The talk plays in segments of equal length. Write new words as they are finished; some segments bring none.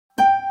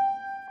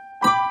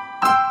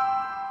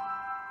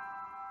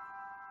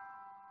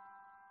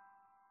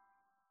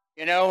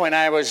You know, when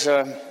I was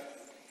a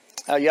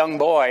young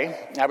boy,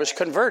 I was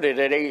converted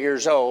at 8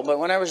 years old, but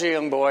when I was a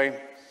young boy,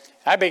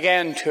 I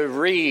began to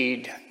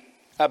read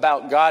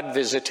about God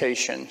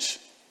visitations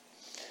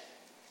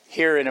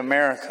here in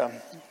America.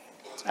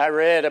 I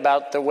read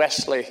about the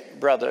Wesley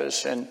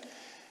brothers and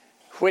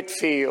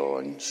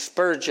Whitfield and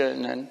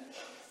Spurgeon and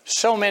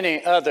so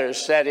many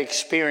others that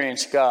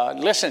experienced God.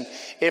 Listen,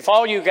 if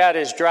all you got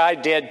is dry,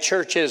 dead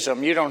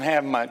churchism, you don't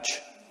have much.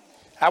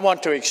 I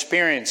want to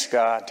experience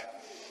God.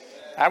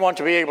 I want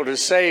to be able to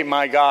say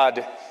my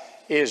God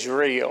is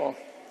real.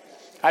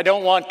 I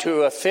don't want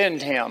to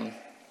offend him.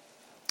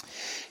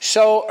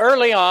 So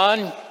early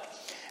on,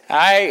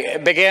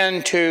 I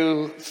began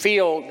to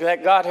feel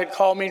that God had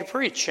called me to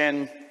preach.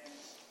 And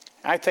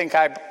I think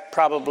I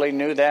probably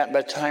knew that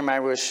by the time I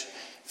was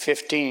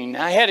 15.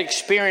 I had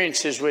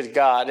experiences with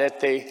God at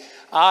the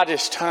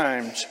oddest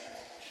times.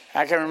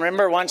 I can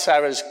remember once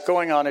I was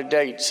going on a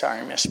date.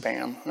 Sorry, Miss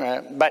Pam.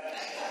 But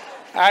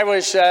I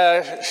was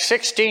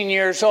 16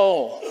 years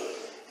old,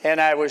 and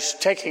I was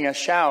taking a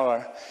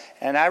shower,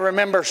 and I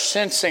remember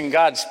sensing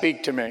God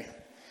speak to me.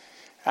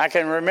 I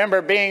can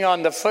remember being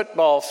on the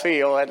football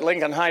field at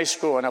Lincoln High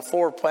School in a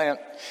four-plant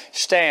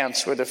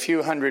stance with a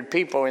few hundred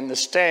people in the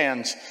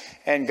stands,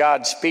 and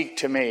God speak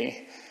to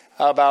me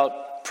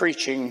about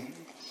preaching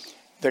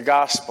the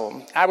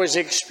gospel. I was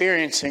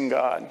experiencing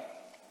God.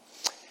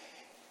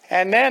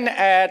 And then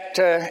at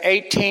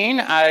 18,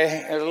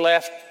 I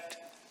left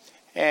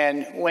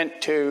and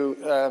went to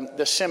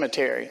the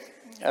seminary.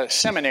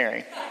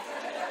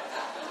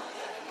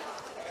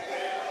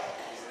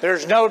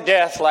 There's no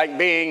death like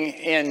being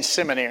in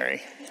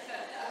seminary.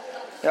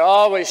 They're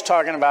always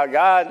talking about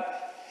God.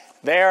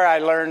 There I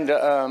learned,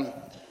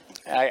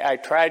 I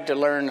tried to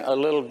learn a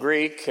little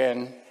Greek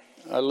and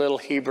a little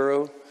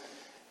Hebrew.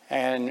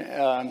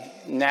 And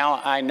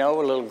now I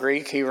know a little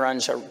Greek. He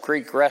runs a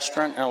Greek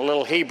restaurant, and a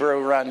little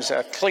Hebrew runs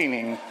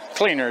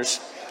cleaners.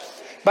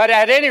 But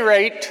at any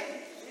rate,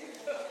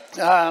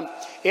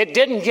 it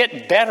didn't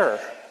get better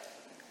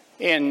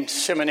in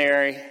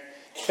seminary.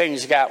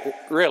 Things got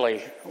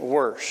really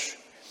worse.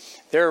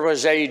 There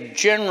was a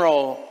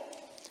general,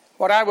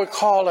 what I would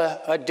call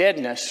a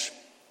deadness.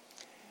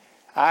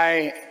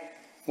 I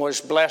was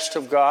blessed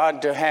of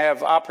God to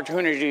have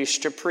opportunities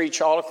to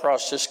preach all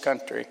across this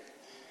country.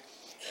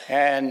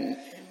 And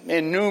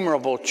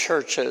innumerable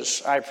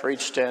churches I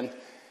preached in.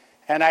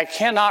 And I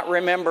cannot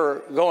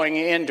remember going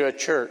into a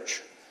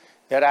church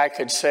that I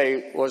could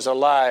say was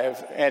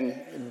alive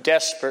and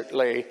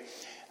desperately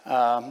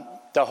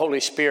the Holy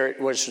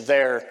Spirit was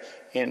there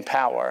in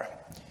power.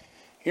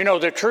 You know,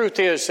 the truth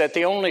is that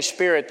the only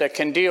spirit that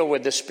can deal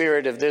with the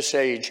spirit of this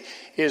age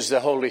is the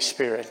Holy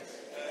Spirit.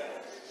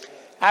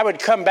 I would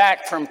come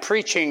back from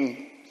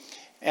preaching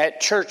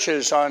at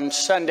churches on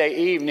Sunday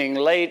evening,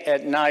 late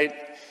at night,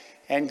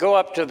 and go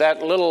up to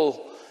that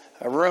little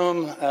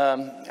room.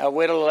 A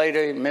widow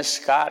lady, Miss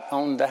Scott,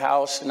 owned the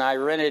house, and I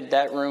rented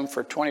that room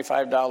for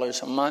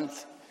 $25 a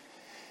month.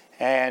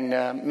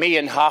 And me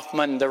and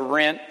Hoffman, the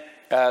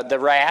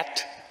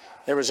rat,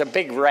 there was a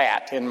big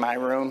rat in my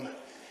room.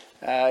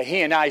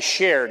 He and I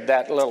shared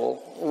that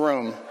little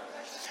room.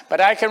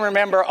 But I can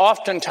remember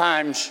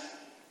oftentimes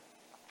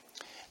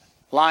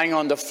lying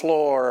on the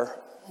floor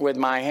with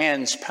my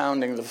hands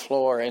pounding the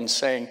floor and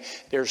saying,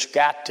 there's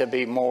got to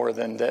be more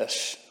than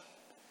this.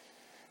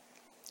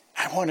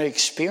 I want to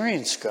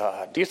experience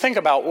God. Do you think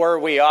about where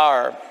we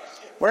are?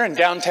 We're in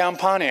downtown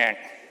Pontiac.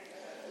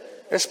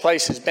 This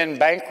place has been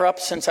bankrupt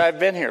since I've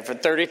been here for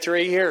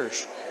 33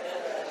 years.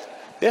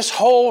 This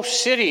whole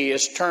city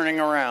is turning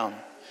around.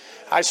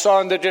 I saw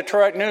in the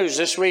Detroit News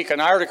this week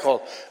an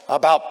article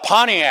about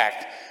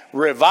Pontiac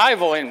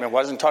revival. And it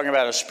wasn't talking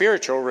about a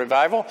spiritual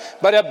revival,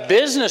 but a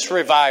business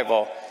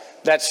revival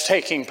that's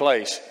taking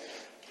place.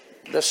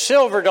 The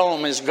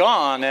Silverdome is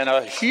gone and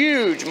a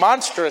huge,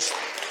 monstrous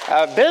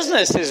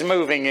business is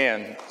moving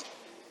in.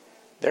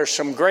 There's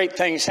some great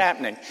things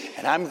happening.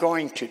 And I'm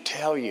going to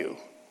tell you,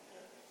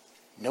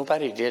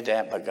 nobody did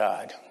that but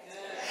God.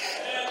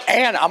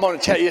 And I'm going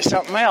to tell you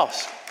something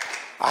else.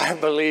 I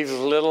believe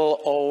little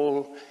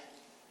old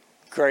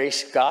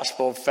Grace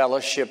Gospel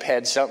Fellowship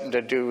had something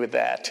to do with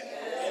that.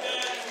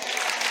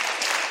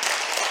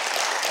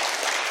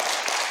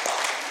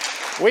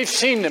 We've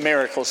seen the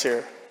miracles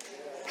here.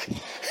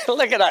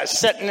 Look at us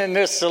sitting in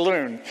this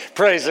saloon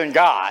praising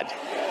God.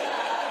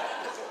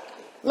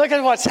 Look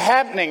at what's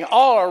happening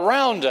all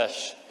around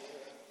us.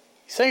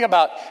 Think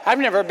about, I've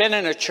never been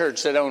in a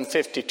church that owned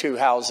 52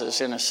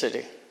 houses in a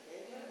city,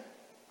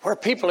 where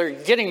people are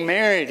getting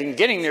married and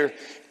getting their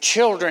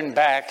children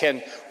back,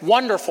 and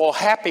wonderful,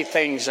 happy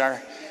things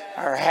are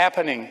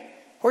happening,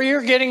 where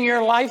you're getting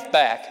your life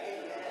back,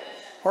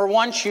 where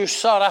once you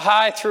sought a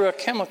high through a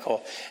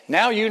chemical.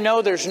 Now you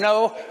know there's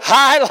no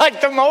high like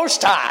the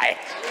Most High.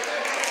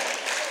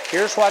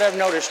 Here's what I've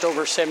noticed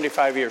over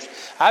 75 years.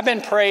 I've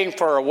been praying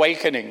for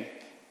awakening.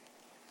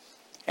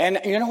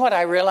 And you know what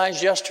I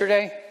realized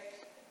yesterday?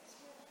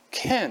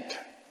 Kent,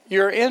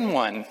 you're in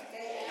one.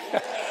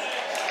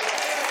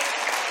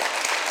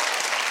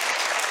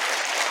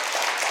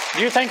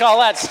 Do you think all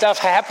that stuff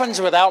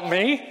happens without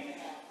me?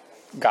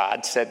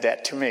 God said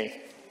that to me.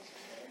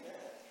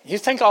 You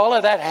think all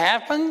of that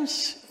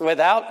happens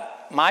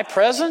without my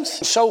presence?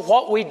 So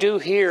what we do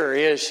here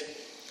is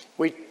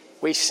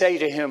we say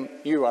to him,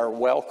 you are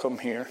welcome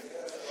here.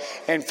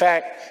 In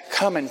fact,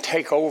 come and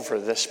take over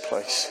this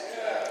place.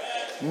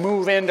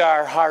 Move into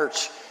our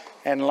hearts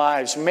and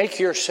lives. Make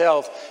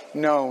yourself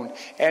known.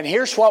 And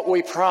here's what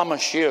we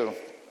promise you.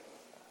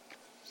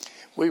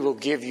 We will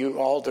give you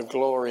all the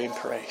glory and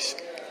praise.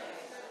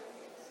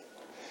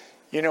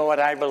 You know what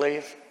I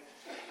believe?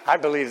 I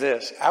believe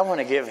this. I want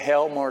to give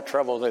hell more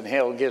trouble than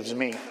hell gives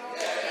me.